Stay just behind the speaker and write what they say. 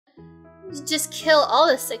Just kill all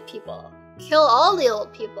the sick people. Kill all the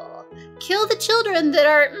old people. Kill the children that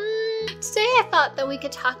are... Today I thought that we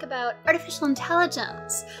could talk about artificial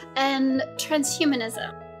intelligence and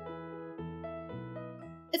transhumanism.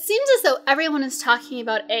 It seems as though everyone is talking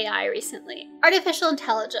about AI recently. Artificial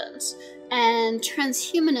intelligence and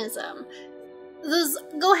transhumanism. Those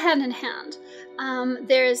go hand in hand.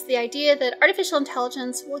 There's the idea that artificial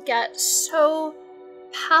intelligence will get so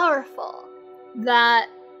powerful that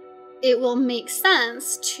it will make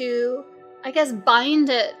sense to, I guess, bind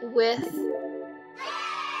it with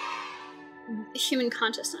human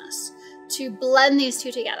consciousness, to blend these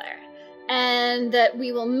two together, and that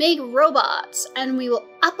we will make robots and we will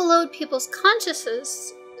upload people's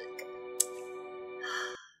consciousness.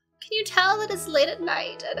 Can you tell that it's late at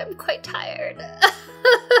night and I'm quite tired?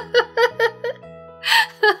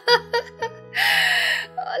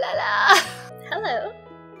 Oh la la. Hello.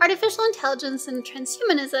 Artificial intelligence and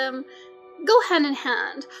transhumanism go hand in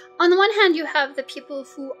hand. On the one hand, you have the people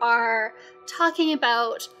who are talking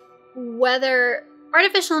about whether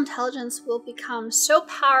artificial intelligence will become so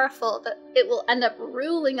powerful that it will end up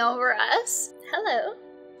ruling over us. Hello.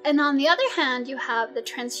 And on the other hand, you have the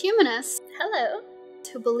transhumanists. Hello.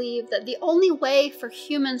 Who believe that the only way for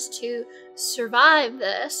humans to survive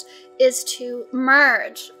this is to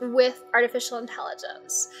merge with artificial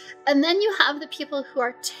intelligence. And then you have the people who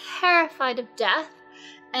are terrified of death,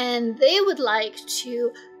 and they would like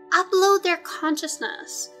to upload their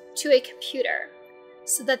consciousness to a computer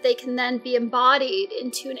so that they can then be embodied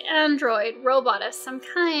into an android robot of some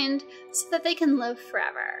kind so that they can live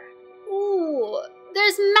forever. Ooh,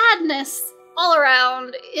 there's madness all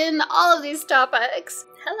around in all of these topics.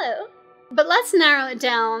 Hello. But let's narrow it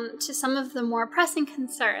down to some of the more pressing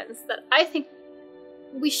concerns that I think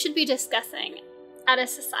we should be discussing at a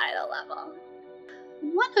societal level.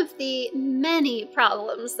 One of the many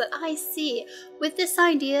problems that I see with this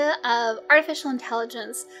idea of artificial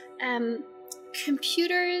intelligence,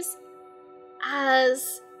 computers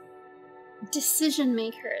as decision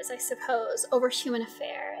makers, I suppose, over human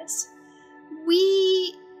affairs.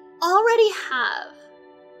 We already have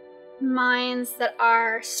minds that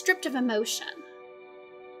are stripped of emotion.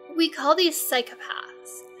 We call these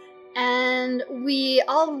psychopaths, and we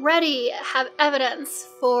already have evidence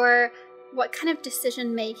for what kind of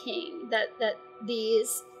decision making that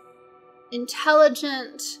these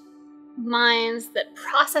intelligent minds that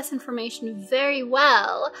process information very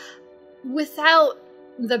well without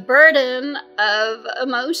the burden of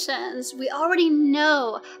emotions, we already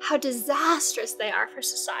know how disastrous they are for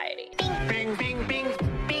society. Bing, bing, bing,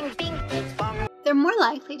 bing, bing, bing. They're more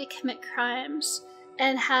likely to commit crimes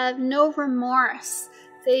and have no remorse.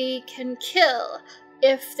 They can kill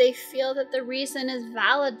if they feel that the reason is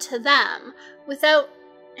valid to them without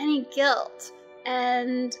any guilt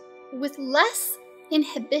and with less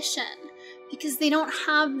inhibition because they don't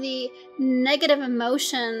have the negative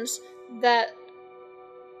emotions that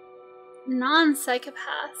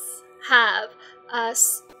non-psychopaths have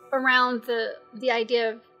around the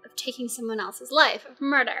idea of taking someone else's life, of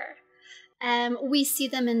murder. We see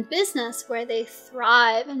them in business where they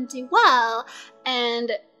thrive and do well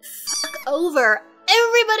and fuck over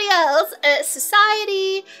everybody else,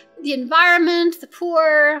 society, the environment, the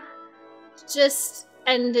poor,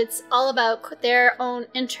 and it's all about their own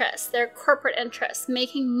interests, their corporate interests,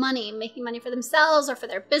 making money for themselves or for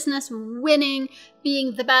their business, winning,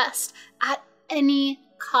 being the best at any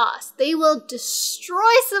cost. They will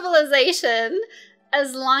destroy civilization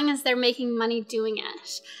as long as they're making money doing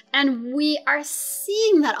it. And we are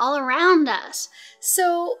seeing that all around us.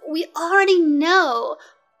 So we already know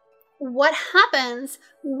what happens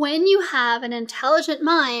when you have an intelligent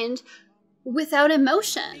mind without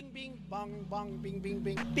emotion. Bing, bong, bong, bing, bing,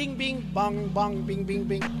 bing. Bing, bing, bong, bong, bing, bing,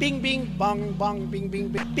 bing. Bing, bing, bong, bong, bing, bing,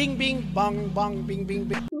 bing. Bing, bing, bong, bong, bing, bing,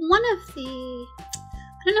 bing. One of the,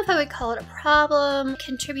 I don't know if I would call it a problem,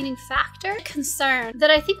 contributing factor, concern that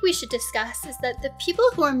I think we should discuss is that the people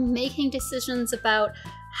who are making decisions about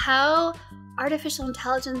how artificial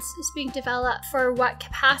intelligence is being developed, for what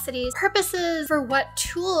capacities, purposes, for what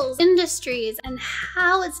tools, industries, and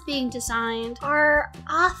how it's being designed are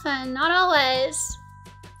often, not always,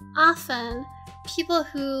 often people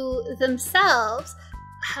who themselves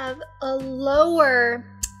have a lower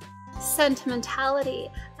sentimentality,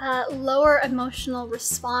 lower emotional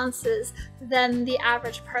responses than the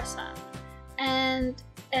average person. And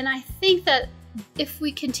I think that if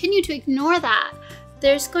we continue to ignore that,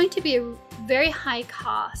 there's going to be a very high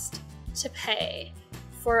cost to pay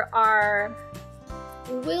for our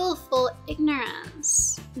willful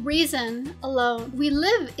ignorance. Reason alone. We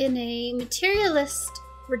live in a materialist,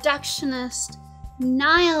 reductionist,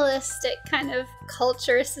 nihilistic kind of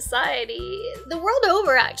culture, society, the world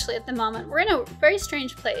over actually at the moment. We're in a very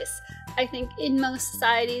strange place, I think, in most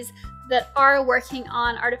societies that are working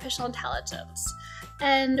on artificial intelligence.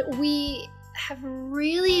 And we have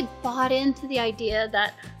really bought into the idea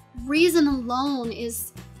that reason alone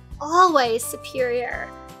is always superior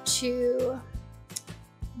to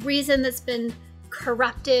reason that's been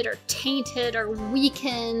corrupted or tainted or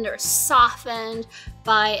weakened or softened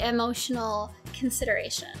by emotional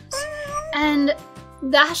considerations. And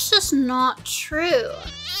that's just not true.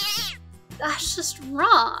 That's just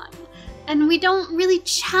wrong. And we don't really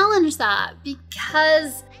challenge that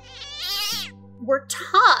because we're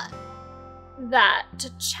taught that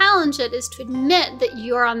to challenge it is to admit that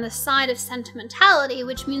you're on the side of sentimentality,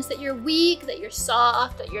 which means that you're weak, that you're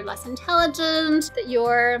soft, that you're less intelligent, that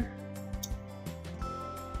you're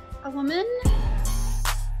a woman,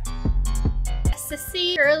 a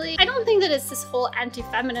sissy, girly. I don't think that it's this whole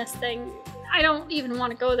anti-feminist thing. I don't even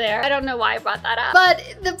want to go there. I don't know why I brought that up. But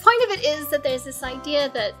the point of it is that there's this idea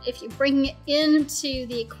that if you bring into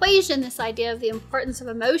the equation this idea of the importance of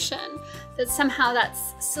emotion, that somehow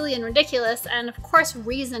that's silly and ridiculous. And of course,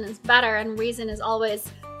 reason is better, and reason is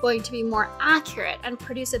always going to be more accurate and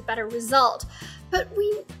produce a better result. But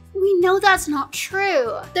we know that's not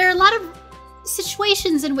true. There are a lot of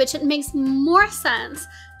situations in which it makes more sense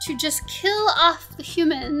to just kill off the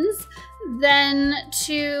humans than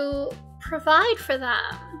to provide for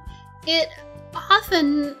them. It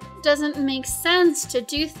often doesn't make sense to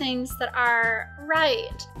do things that are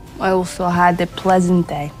right. I also had a pleasant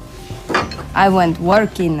day. I went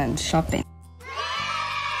working and shopping.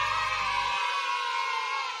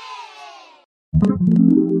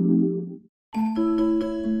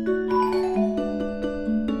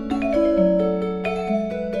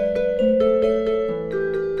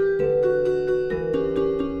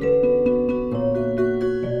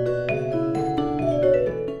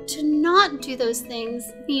 Do those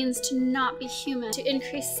things means to not be human, to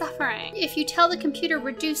increase suffering. If you tell the computer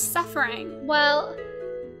reduce suffering, well,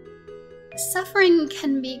 suffering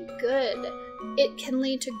can be good. It can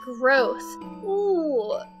lead to growth.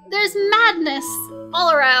 Ooh, there's madness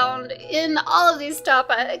all around in all of these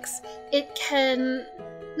topics. It can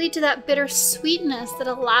lead to that bitter sweetness that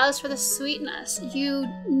allows for the sweetness. You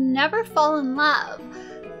never fall in love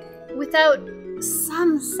without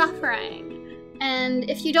some suffering. And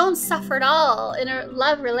if you don't suffer at all in a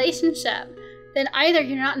love relationship, then either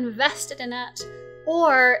you're not invested in it,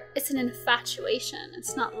 or it's an infatuation.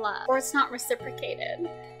 It's not love, or it's not reciprocated.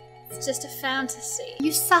 It's just a fantasy.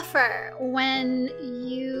 You suffer when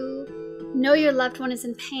you know your loved one is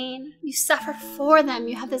in pain. You suffer for them.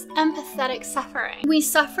 You have this empathetic suffering. We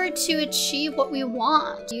suffer to achieve what we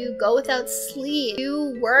want. You go without sleep.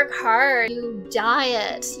 You work hard. You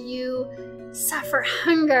diet. You suffer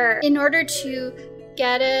hunger in order to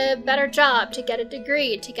get a better job, to get a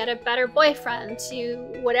degree, to get a better boyfriend, to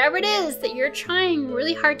whatever it is that you're trying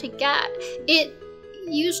really hard to get. It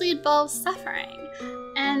usually involves suffering,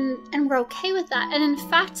 and we're okay with that. And in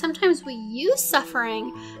fact, sometimes we use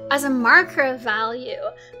suffering as a marker of value.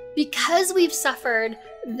 Because we've suffered,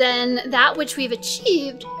 then that which we've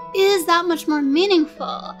achieved is that much more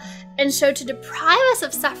meaningful. And so to deprive us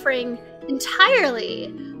of suffering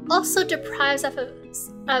entirely also deprives us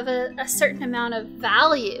of a certain amount of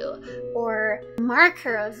value or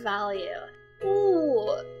marker of value.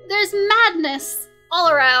 Ooh, there's madness all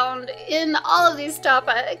around in all of these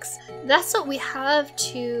topics. That's what we have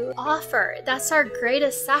to offer. That's our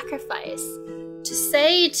greatest sacrifice. To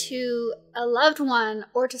say to a loved one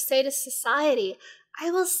or to say to society,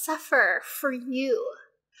 I will suffer for you.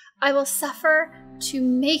 I will suffer to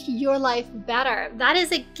make your life better. That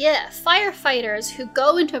is a gift. Firefighters who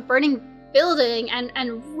go into a burning building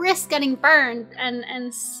and risk getting burned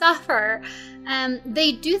and suffer,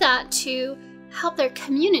 they do that to help their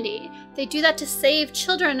community. They do that to save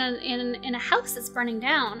children in a house that's burning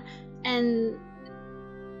down. And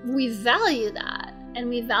we value that, and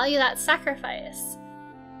we value that sacrifice.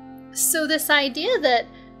 So this idea that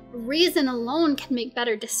reason alone can make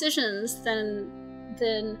better decisions than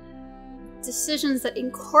decisions that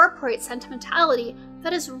incorporate sentimentality,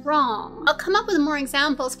 that is wrong. I'll come up with more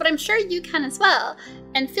examples, but I'm sure you can as well.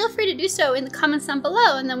 And feel free to do so in the comments down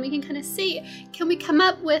below, and then we can kind of see, can we come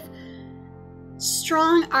up with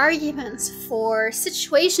strong arguments for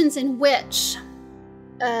situations in which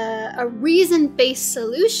a reason-based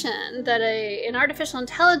solution that an artificial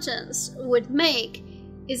intelligence would make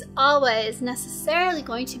is always necessarily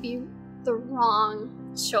going to be the wrong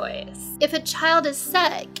choice. If a child is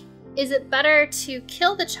sick, is it better to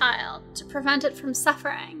kill the child to prevent it from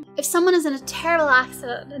suffering? If someone is in a terrible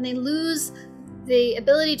accident and they lose the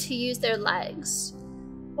ability to use their legs.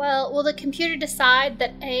 Well, will the computer decide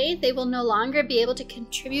that A, they will no longer be able to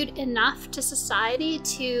contribute enough to society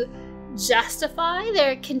to justify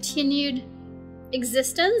their continued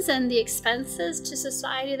existence and the expenses to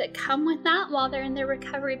society that come with that while they're in their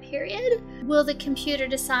recovery period? Will the computer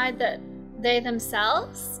decide that they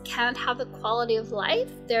themselves can't have the quality of life,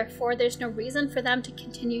 therefore there's no reason for them to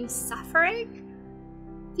continue suffering?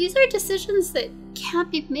 These are decisions that can't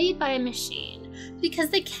be made by a machine, because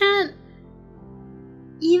they can't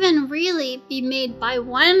even really be made by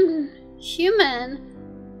one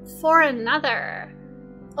human for another.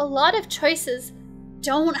 A lot of choices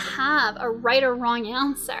don't have a right or wrong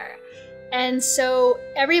answer. And so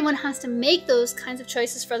everyone has to make those kinds of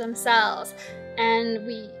choices for themselves. And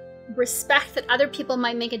we respect that other people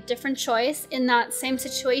might make a different choice in that same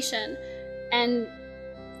situation. And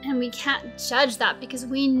we can't judge that, because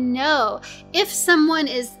we know if someone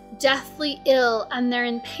is deathly ill and they're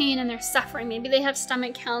in pain and they're suffering, maybe they have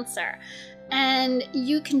stomach cancer, and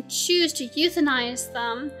you can choose to euthanize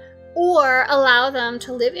them or allow them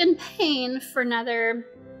to live in pain for another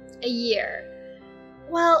year.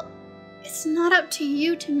 Well, it's not up to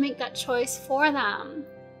you to make that choice for them.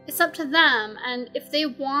 It's up to them, and if they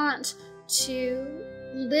want to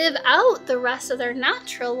live out the rest of their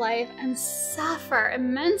natural life and suffer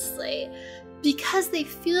immensely because they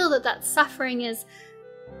feel that that suffering is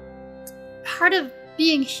part of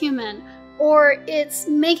being human, or it's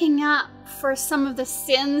making up for some of the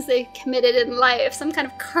sins they've committed in life, some kind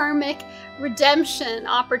of karmic redemption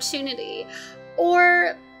opportunity,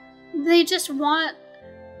 or they just want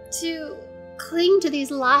to cling to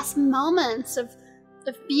these last moments of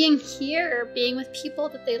being here, being with people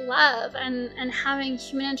that they love, and having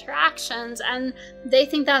human interactions, and they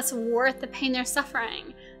think that's worth the pain they're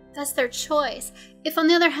suffering. That's their choice. If, on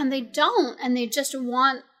the other hand, they don't, and they just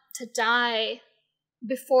want to die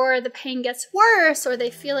before the pain gets worse, or they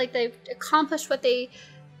feel like they've accomplished what they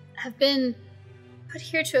have been put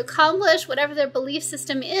here to accomplish, whatever their belief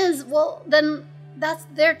system is, well, then that's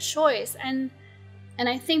their choice. And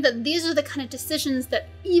I think that these are the kind of decisions that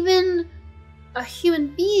even a human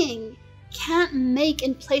being can't make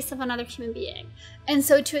in place of another human being. And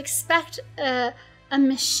so to expect a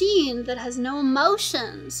machine that has no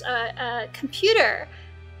emotions, a computer,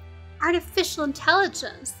 artificial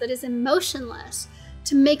intelligence that is emotionless,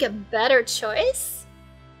 to make a better choice,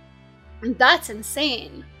 that's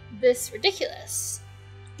insane. This ridiculous.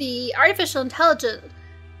 The artificial intelligence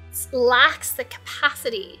lacks the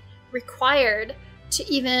capacity required to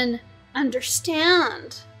even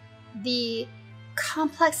understand the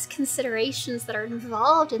complex considerations that are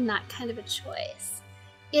involved in that kind of a choice.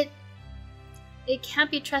 It can't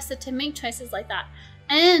be trusted to make choices like that.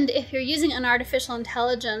 And if you're using an artificial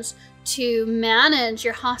intelligence to manage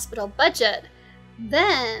your hospital budget,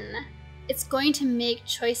 then it's going to make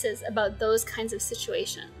choices about those kinds of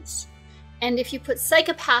situations. And if you put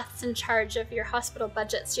psychopaths in charge of your hospital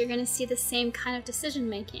budgets, you're going to see the same kind of decision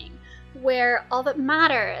making, where all that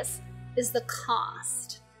matters is the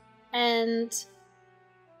cost. And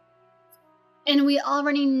we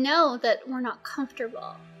already know that we're not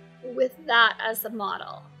comfortable with that as the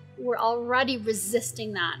model. We're already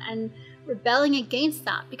resisting that and rebelling against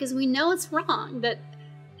that, because we know it's wrong, that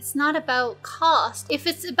it's not about cost. If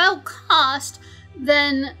it's about cost,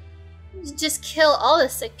 then just kill all the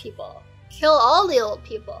sick people. Kill all the old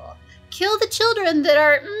people. Kill the children that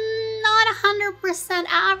are not 100%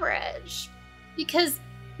 average, because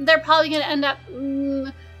they're probably going to end up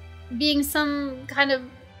being some kind of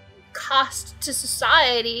cost to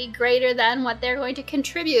society greater than what they're going to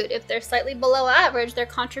contribute. If they're slightly below average, their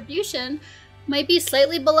contribution might be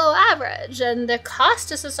slightly below average, and the cost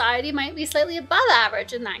to society might be slightly above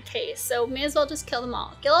average in that case. So may as well just kill them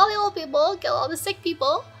all. Kill all the old people, kill all the sick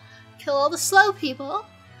people, kill all the slow people.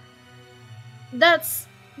 That's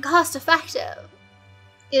cost effective.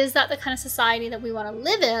 Is that the kind of society that we want to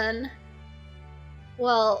live in?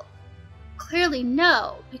 Well, clearly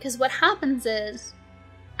no, because what happens is,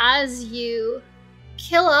 as you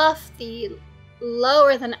kill off the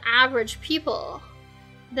lower than average people,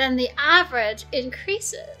 then the average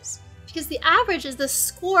increases, because the average is the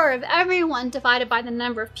score of everyone divided by the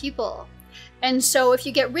number of people. And so if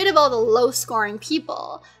you get rid of all the low scoring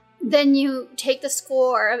people, then you take the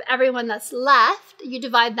score of everyone that's left, you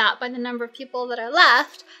divide that by the number of people that are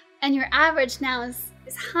left, and your average now is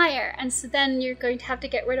higher. And so then you're going to have to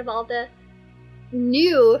get rid of all the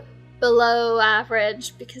new below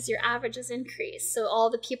average, because your average has increased. So all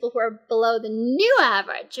the people who are below the new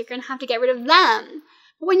average, you're going to have to get rid of them.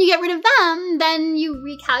 But when you get rid of them, then you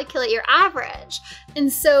recalculate your average.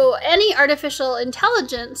 And so any artificial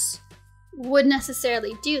intelligence would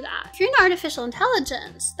necessarily do that. If you're an artificial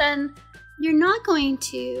intelligence, then you're not going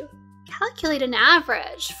to calculate an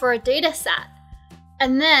average for a data set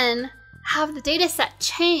and then have the data set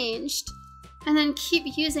changed and then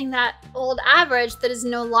keep using that old average that is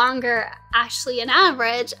no longer actually an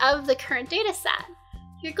average of the current data set.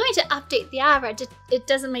 You're going to update the average. It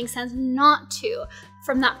doesn't make sense not to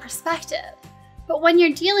from that perspective. But when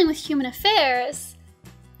you're dealing with human affairs,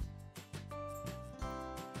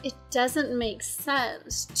 it doesn't make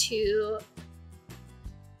sense to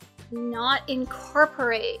not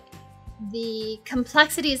incorporate the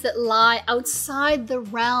complexities that lie outside the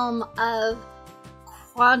realm of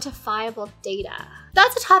quantifiable data.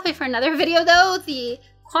 That's a topic for another video though, the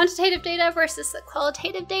quantitative data versus the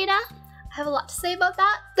qualitative data. I have a lot to say about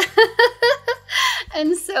that.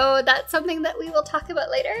 And so that's something that we will talk about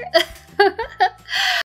later.